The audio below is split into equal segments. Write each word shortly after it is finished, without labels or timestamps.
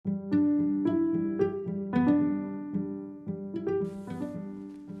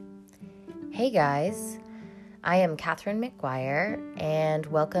Hey guys, I am Catherine McGuire, and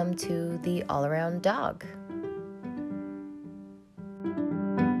welcome to the All Around Dog.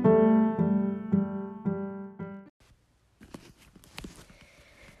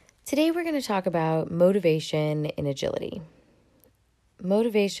 Today we're going to talk about motivation and agility.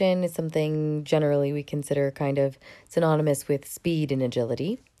 Motivation is something generally we consider kind of synonymous with speed and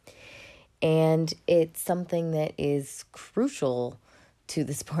agility, and it's something that is crucial to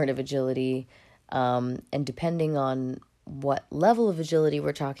the sport of agility, and depending on what level of agility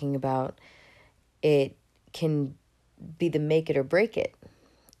we're talking about, it can be the make it or break it.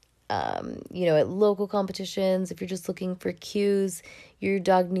 At local competitions, if you're just looking for cues, your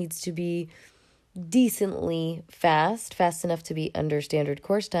dog needs to be decently fast enough to be under standard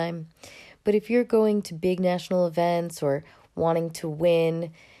course time. But if you're going to big national events or wanting to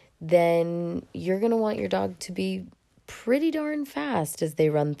win, then you're going to want your dog to be pretty darn fast as they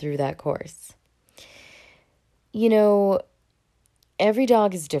run through that course. Every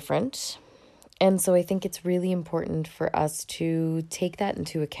dog is different. And so I think it's really important for us to take that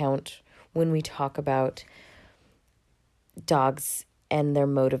into account when we talk about dogs and their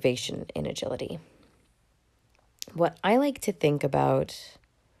motivation in agility. What I like to think about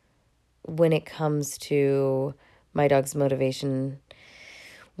when it comes to my dog's motivation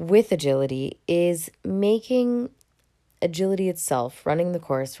with agility is making agility itself, running the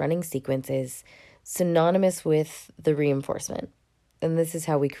course, running sequences, synonymous with the reinforcement. And this is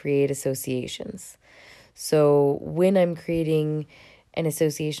how we create associations. So when I'm creating an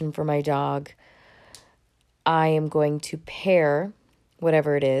association for my dog, I am going to pair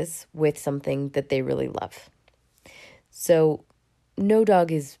whatever it is with something that they really love. So no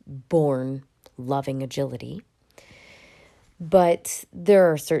dog is born loving agility, but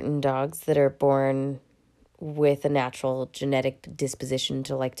there are certain dogs that are born with a natural genetic disposition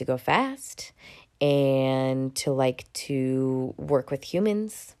to like to go fast and to like to work with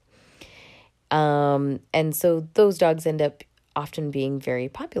humans. And so those dogs end up often being very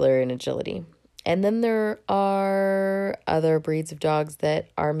popular in agility. And then there are other breeds of dogs that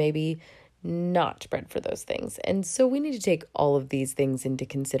are maybe not bred for those things. And so we need to take all of these things into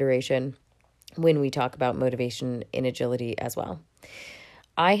consideration when we talk about motivation in agility as well.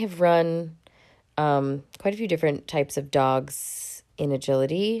 I have run quite a few different types of dogs in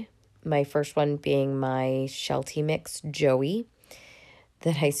agility. My first one being my Sheltie mix, Joey,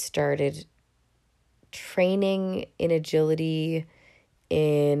 that I started training in agility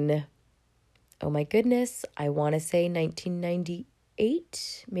in, I want to say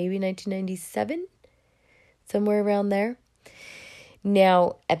 1998, maybe 1997, somewhere around there.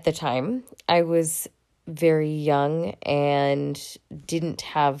 Now, at the time, I was very young and didn't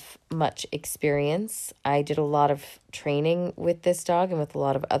have much experience. I did a lot of training with this dog and with a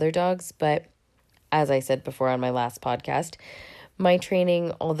lot of other dogs, but as I said before on my last podcast, my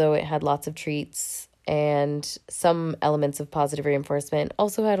training, although it had lots of treats and some elements of positive reinforcement,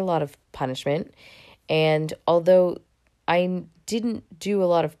 also had a lot of punishment. And although I didn't do a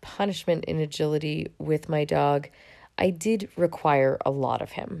lot of punishment in agility with my dog, I did require a lot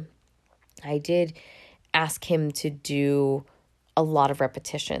of him. I did ask him to do a lot of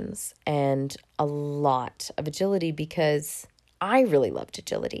repetitions and a lot of agility because I really loved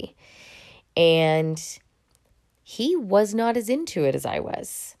agility. And he was not as into it as I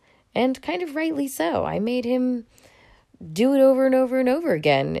was. And kind of rightly so. I made him do it over and over and over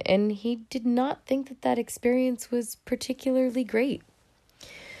again. And he did not think that experience was particularly great.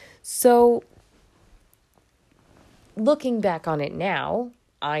 So looking back on it now,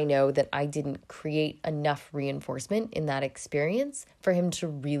 I know that I didn't create enough reinforcement in that experience for him to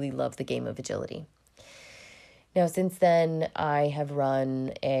really love the game of agility. Now, since then, I have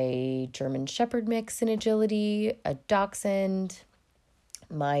run a German Shepherd mix in agility, a Dachshund,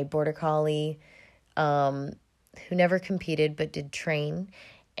 my Border Collie, who never competed but did train,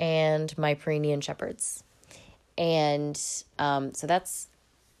 and my Pyrenean Shepherds. And so that's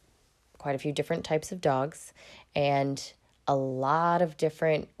quite a few different types of dogs, and a lot of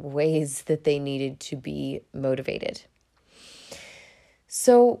different ways that they needed to be motivated.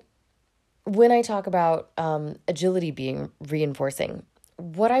 So when I talk about agility being reinforcing,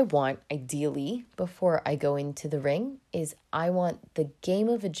 what I want ideally before I go into the ring is I want the game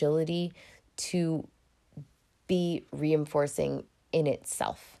of agility to be reinforcing in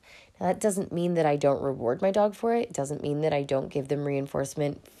itself. Now, that doesn't mean that I don't reward my dog for it. It doesn't mean that I don't give them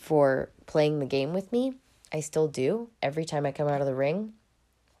reinforcement for playing the game with me. I still do. Every time I come out of the ring,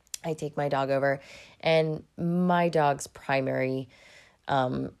 I take my dog over, and my dog's primary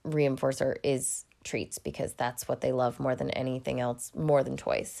reinforcer is treats because that's what they love more than anything else, more than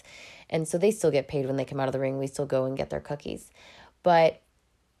toys. And so they still get paid when they come out of the ring. We still go and get their cookies. But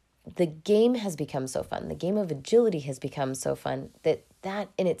the game has become so fun. The game of agility has become so fun that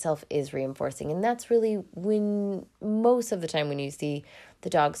in itself is reinforcing. And that's really when most of the time when you see the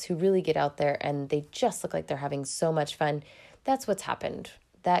dogs who really get out there and they just look like they're having so much fun, that's what's happened.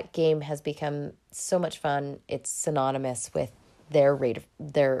 That game has become so much fun. It's synonymous with their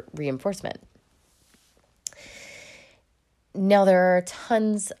reinforcement. Now, there are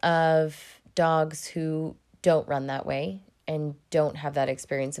tons of dogs who don't run that way and don't have that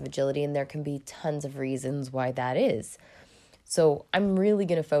experience of agility, and there can be tons of reasons why that is. So I'm really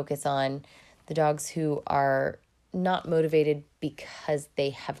going to focus on the dogs who are not motivated because they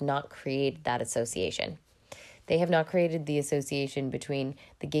have not created that association. They have not created the association between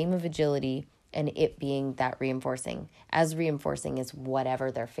the game of agility and it being that reinforcing, as reinforcing is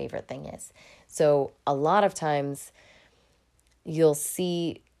whatever their favorite thing is. So a lot of times you'll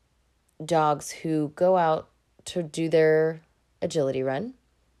see dogs who go out to do their agility run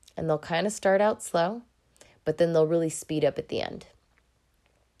and they'll kind of start out slow, but then they'll really speed up at the end.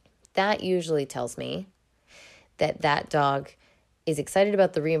 That usually tells me that dog is excited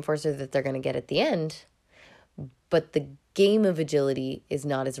about the reinforcer that they're going to get at the end, but the game of agility is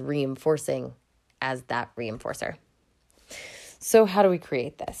not as reinforcing as that reinforcer. So how do we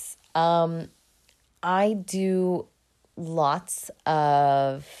create this? I do lots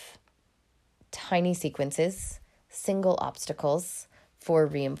of tiny sequences, single obstacles for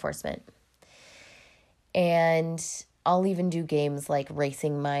reinforcement. And I'll even do games like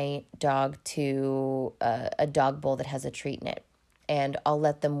racing my dog to a dog bowl that has a treat in it. And I'll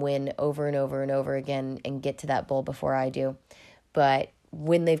let them win over and over and over again and get to that bowl before I do. But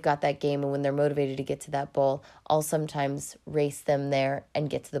when they've got that game and when they're motivated to get to that bowl, I'll sometimes race them there and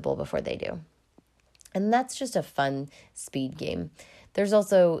get to the bowl before they do. And that's just a fun speed game. There's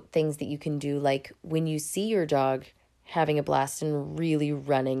also things that you can do, like when you see your dog having a blast and really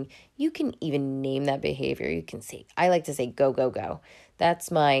running, you can even name that behavior. You can say, I like to say, go, go, go.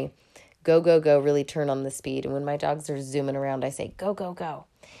 That's my go, go, go, really turn on the speed. And when my dogs are zooming around, I say, go, go, go.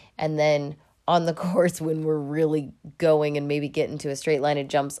 And then on the course, when we're really going and maybe get into a straight line of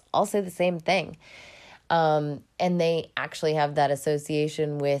jumps, I'll say the same thing. And they actually have that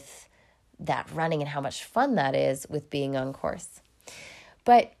association with that running and how much fun that is with being on course.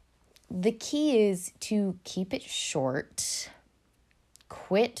 But the key is to keep it short.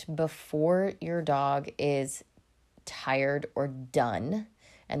 Quit before your dog is tired or done.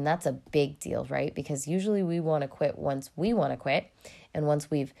 And that's a big deal, right? Because usually we want to quit once we want to quit and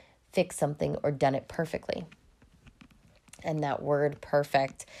once we've fixed something or done it perfectly. And that word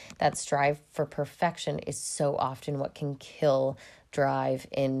perfect, that strive for perfection, is so often what can kill drive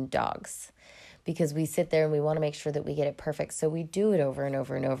in dogs. Because we sit there and we want to make sure that we get it perfect. So we do it over and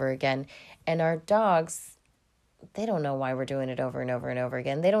over and over again. And our dogs, they don't know why we're doing it over and over and over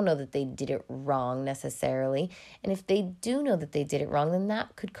again. They don't know that they did it wrong necessarily. And if they do know that they did it wrong, then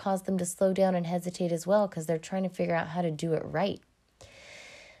that could cause them to slow down and hesitate as well because they're trying to figure out how to do it right.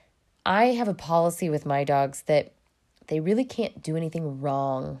 I have a policy with my dogs that they really can't do anything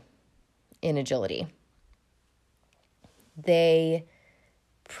wrong in agility. They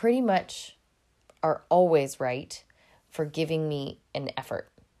pretty much are always right for giving me an effort,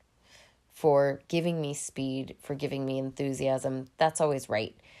 for giving me speed, for giving me enthusiasm. That's always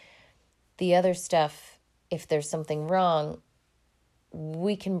right. The other stuff, if there's something wrong,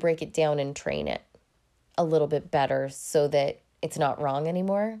 we can break it down and train it a little bit better so that it's not wrong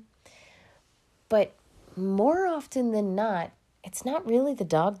anymore. But more often than not, it's not really the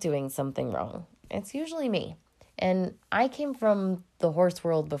dog doing something wrong. It's usually me. And I came from the horse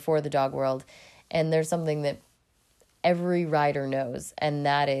world before the dog world, and there's something that every rider knows, and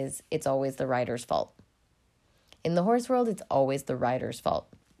that is it's always the rider's fault. In the horse world, it's always the rider's fault.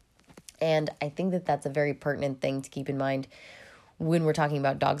 And I think that that's a very pertinent thing to keep in mind when we're talking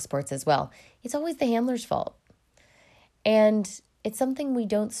about dog sports as well. It's always the handler's fault. And it's something we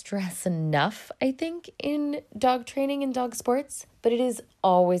don't stress enough, I think, in dog training and dog sports, but it is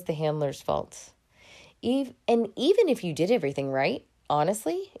always the handler's fault. And even if you did everything right,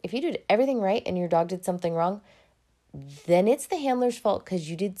 honestly, if you did everything right and your dog did something wrong, then it's the handler's fault because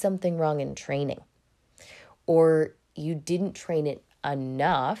you did something wrong in training. Or you didn't train it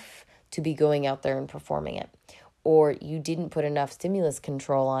enough to be going out there and performing it. Or you didn't put enough stimulus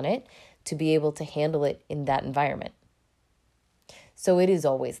control on it to be able to handle it in that environment. So it is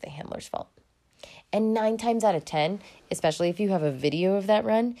always the handler's fault. And 9 times out of 10, especially if you have a video of that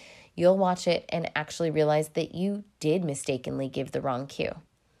run, you'll watch it and actually realize that you did mistakenly give the wrong cue.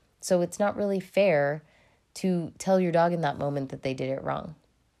 So it's not really fair to tell your dog in that moment that they did it wrong.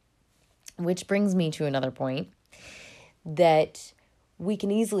 Which brings me to another point, that we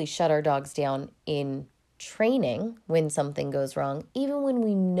can easily shut our dogs down in training when something goes wrong, even when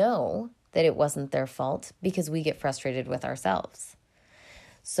we know that it wasn't their fault, because we get frustrated with ourselves.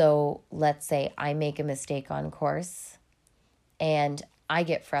 So let's say I make a mistake on course and I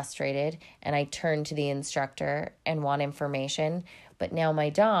get frustrated and I turn to the instructor and want information, but now my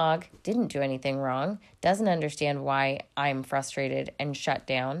dog didn't do anything wrong, doesn't understand why I'm frustrated and shut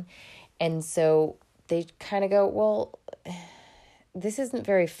down. And so they kind of go, well, this isn't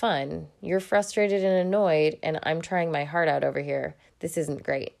very fun. You're frustrated and annoyed, and I'm trying my heart out over here. This isn't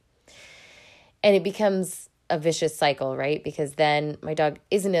great. And it becomes a vicious cycle, right? Because then my dog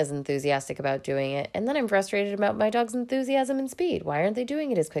isn't as enthusiastic about doing it. And then I'm frustrated about my dog's enthusiasm and speed. Why aren't they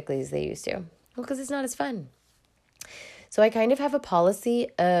doing it as quickly as they used to? Well, because it's not as fun. So I kind of have a policy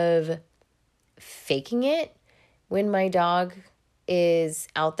of faking it when my dog is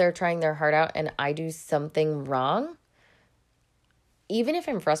out there trying their heart out and I do something wrong. Even if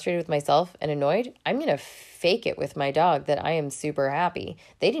I'm frustrated with myself and annoyed, I'm going to fake it with my dog that I am super happy.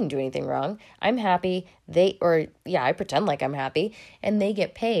 They didn't do anything wrong. I'm happy. I pretend like I'm happy, and they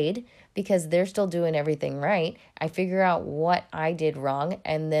get paid because they're still doing everything right. I figure out what I did wrong,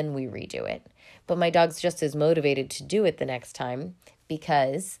 and then we redo it. But my dog's just as motivated to do it the next time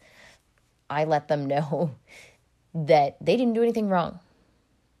because I let them know that they didn't do anything wrong.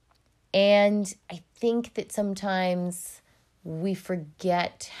 And I think that sometimes we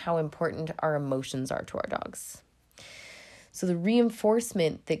forget how important our emotions are to our dogs. So the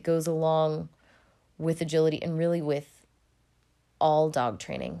reinforcement that goes along with agility, and really with all dog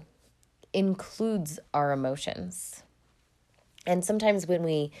training, includes our emotions. And sometimes when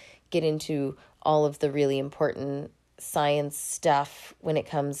we get into all of the really important science stuff when it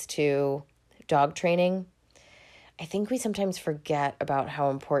comes to dog training, I think we sometimes forget about how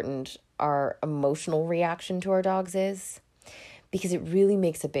important our emotional reaction to our dogs is, because it really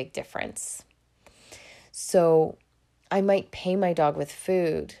makes a big difference. So I might pay my dog with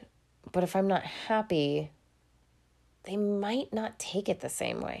food, but if I'm not happy, they might not take it the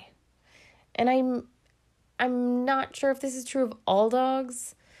same way. And I'm not sure if this is true of all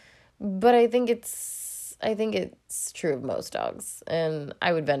dogs, but I think it's true of most dogs. And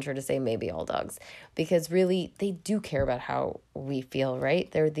I would venture to say maybe all dogs, because really they do care about how we feel, right?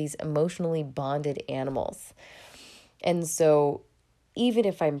 They're these emotionally bonded animals. And so even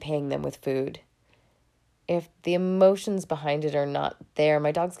if I'm paying them with food, if the emotions behind it are not there,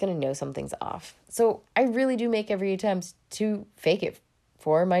 my dog's going to know something's off. So I really do make every attempt to fake it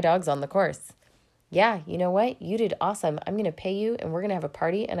for my dogs on the course. Yeah, you know what? You did awesome. I'm going to pay you, and we're going to have a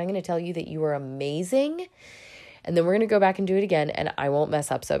party, and I'm going to tell you that you are amazing. And then we're going to go back and do it again, and I won't mess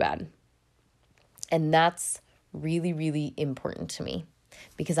up so bad. And that's really, really important to me,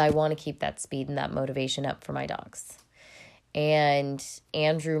 because I want to keep that speed and that motivation up for my dogs. And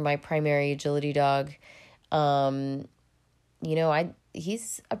Andrew, my primary agility dog,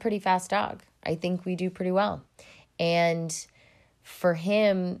 he's a pretty fast dog. I think we do pretty well. And for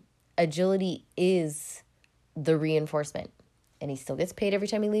him, agility is the reinforcement. And he still gets paid every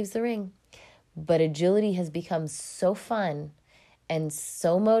time he leaves the ring. But agility has become so fun and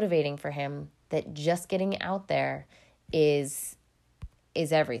so motivating for him that just getting out there is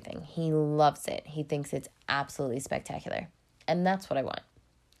everything. He loves it. He thinks it's absolutely spectacular. And that's what I want.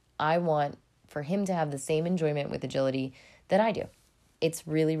 I want for him to have the same enjoyment with agility that I do. It's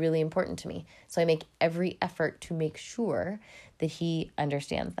really, really important to me. So I make every effort to make sure that he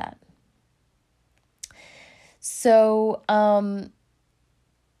understands that. So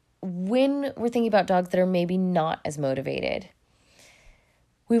when we're thinking about dogs that are maybe not as motivated,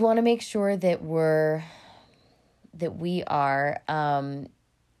 we want to make sure that we are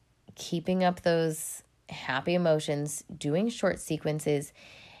keeping up those happy emotions, doing short sequences.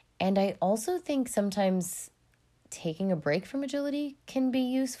 And I also think sometimes taking a break from agility can be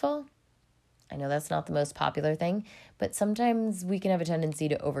useful. I know that's not the most popular thing, but sometimes we can have a tendency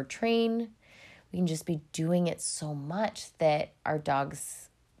to overtrain. We can just be doing it so much that our dogs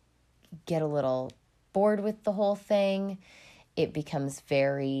get a little bored with the whole thing. It becomes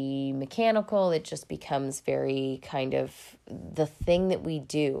very mechanical. It just becomes very kind of the thing that we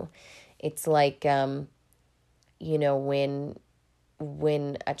do. It's like,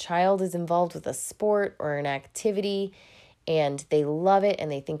 when a child is involved with a sport or an activity and they love it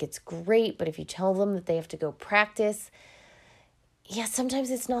and they think it's great, but if you tell them that they have to go practice, sometimes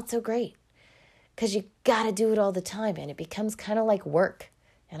it's not so great because you got to do it all the time and it becomes kind of like work.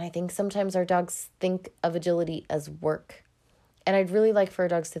 And I think sometimes our dogs think of agility as work. And I'd really like for our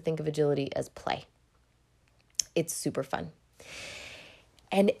dogs to think of agility as play. It's super fun.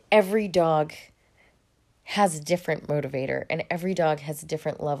 And every dog has a different motivator, and every dog has a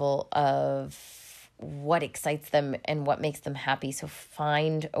different level of what excites them and what makes them happy. So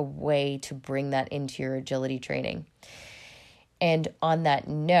find a way to bring that into your agility training. And on that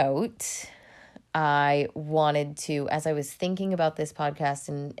note, I wanted to, as I was thinking about this podcast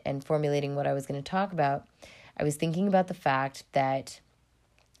and formulating what I was going to talk about, I was thinking about the fact that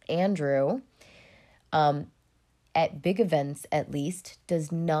Andrew, at big events at least, does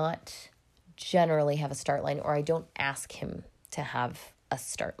not generally have a start line, or I don't ask him to have a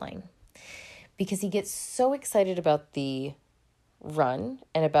start line, because he gets so excited about the run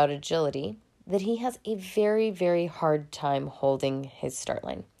and about agility that he has a very, very hard time holding his start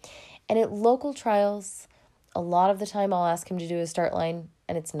line. And at local trials, a lot of the time I'll ask him to do a start line,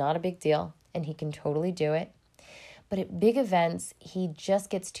 and it's not a big deal, and he can totally do it. But at big events, he just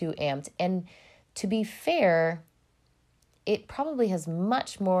gets too amped. And to be fair, it probably has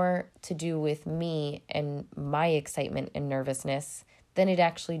much more to do with me and my excitement and nervousness than it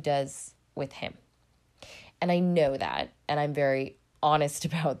actually does with him. And I know that, and I'm very honest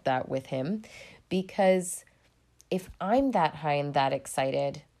about that with him, because if I'm that high and that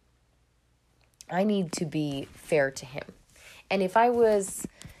excited, I need to be fair to him. And if I was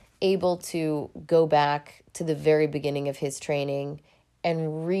able to go back to the very beginning of his training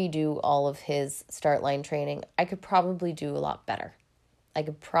and redo all of his start line training, I could probably do a lot better. I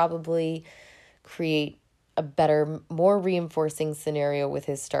could probably create a better, more reinforcing scenario with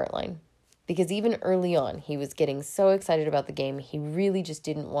his start line. Because even early on, he was getting so excited about the game, he really just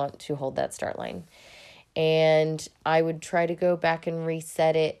didn't want to hold that start line. And I would try to go back and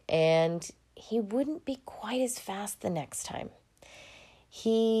reset it, and he wouldn't be quite as fast the next time.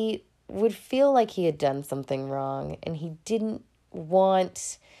 He would feel like he had done something wrong, and he didn't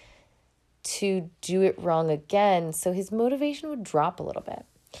want to do it wrong again, so his motivation would drop a little bit.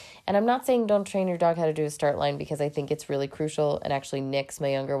 And I'm not saying don't train your dog how to do a start line, because I think it's really crucial, and actually Nix, my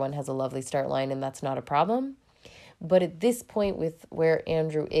younger one, has a lovely start line, and that's not a problem. But at this point with where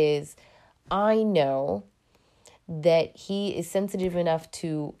Andrew is, I know that he is sensitive enough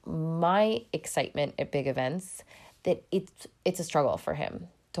to my excitement at big events that it's a struggle for him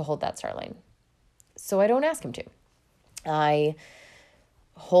to hold that start line. So I don't ask him to. I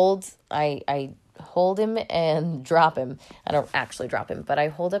hold him and drop him. I don't actually drop him, but I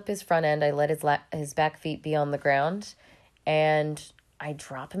hold up his front end. I let his back feet be on the ground, and I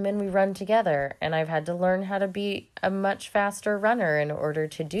drop him and we run together. And I've had to learn how to be a much faster runner in order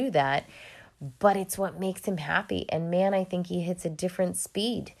to do that. But it's what makes him happy. And man, I think he hits a different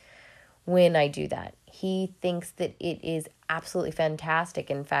speed when I do that. He thinks that it is absolutely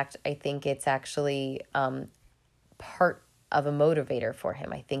fantastic. In fact, I think it's actually part of a motivator for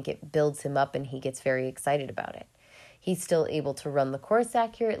him. I think it builds him up and he gets very excited about it. He's still able to run the course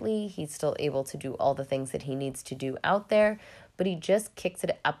accurately. He's still able to do all the things that he needs to do out there, but he just kicks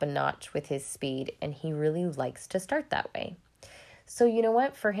it up a notch with his speed, and he really likes to start that way. So you know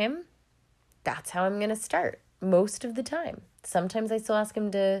what? For him, that's how I'm going to start most of the time. Sometimes I still ask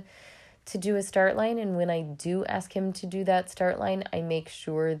him to do a start line, and when I do ask him to do that start line, I make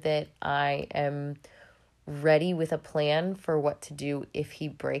sure that I am ready with a plan for what to do if he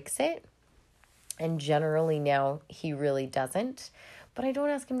breaks it. And generally now he really doesn't, but I don't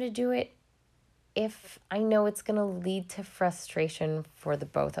ask him to do it if I know it's going to lead to frustration for the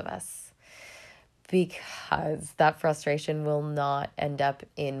both of us, because that frustration will not end up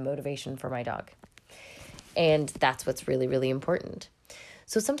in motivation for my dog. And that's what's really, really important.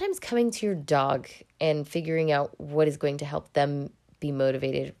 So sometimes coming to your dog and figuring out what is going to help them be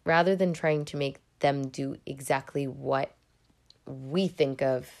motivated, rather than trying to make them do exactly what we think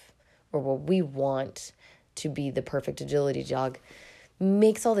of or what we want to be the perfect agility dog,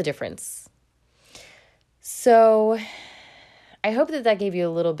 makes all the difference. So I hope that gave you a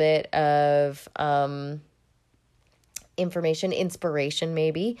little bit of information, inspiration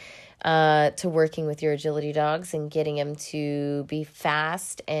maybe, to working with your agility dogs and getting them to be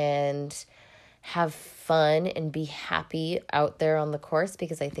fast and have fun and be happy out there on the course,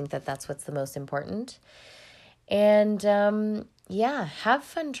 because I think that that's what's the most important. And have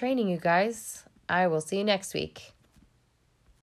fun training, you guys. I will see you next week.